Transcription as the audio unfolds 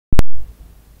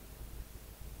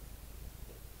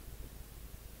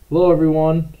Hello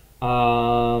everyone.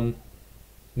 Mr.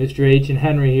 H and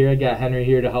Henry here. I got Henry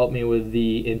here to help me with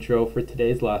the intro for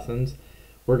today's lessons.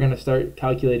 We're going to start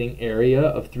calculating area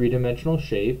of three-dimensional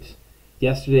shapes.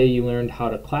 Yesterday you learned how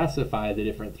to classify the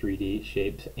different 3D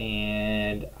shapes,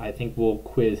 and I think we'll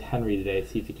quiz Henry today,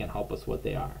 see if he can help us what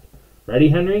they are. Ready,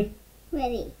 Henry?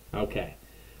 Ready. Okay.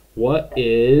 What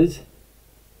is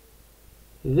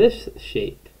this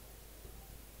shape?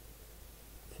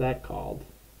 What's that called?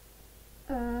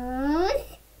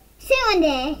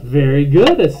 Cylinder. Very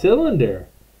good, a cylinder.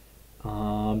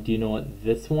 Do you know what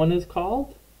this one is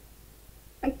called?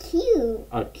 A cube.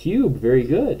 A cube, very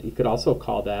good. You could also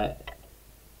call that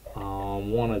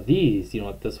one of these. You know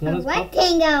what this one is called?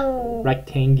 Rectangle.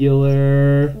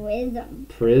 Rectangular Prism.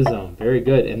 prism, very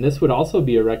good. And this would also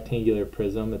be a rectangular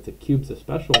prism. It's a cube's a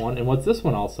special one. And what's this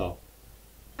one also?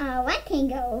 A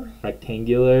rectangle.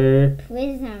 Rectangular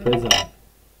Prism. prism.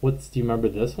 Do you remember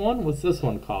this one? What's this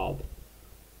one called?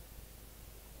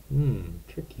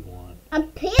 Tricky one. A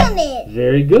pyramid.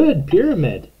 Very good,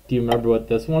 pyramid. Do you remember what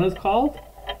this one is called?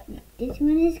 This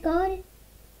one is called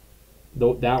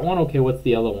That one? Okay, what's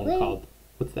the other one Wait. called?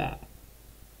 What's that?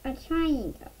 a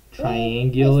triangle.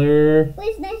 Triangular.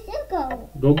 Where's the circle?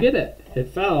 Go get it.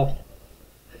 It fell.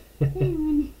 Here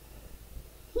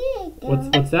it goes.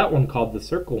 What's that one called? The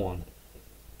circle one.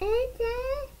 It's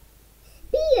a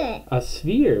sphere. A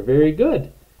sphere. Very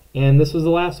good. And this was the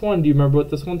last one. Do you remember what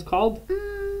this one's called?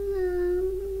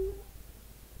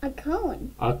 A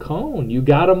cone. A cone. You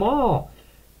got them all.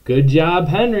 Good job,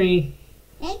 Henry.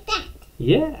 Like that.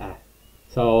 Yeah.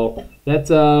 So that's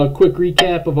a quick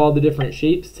recap of all the different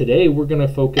shapes. Today we're going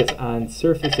to focus on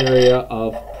surface area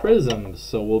of prisms.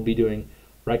 So we'll be doing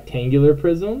rectangular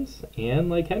prisms and,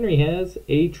 like Henry has,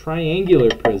 a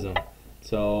triangular prism.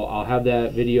 So I'll have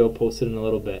that video posted in a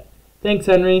little bit. Thanks,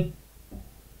 Henry.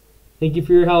 Thank you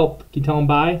for your help. Can you tell him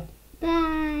bye?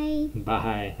 Bye.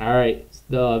 Bye. All right.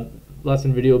 The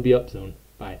lesson video will be up soon.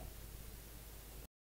 Bye.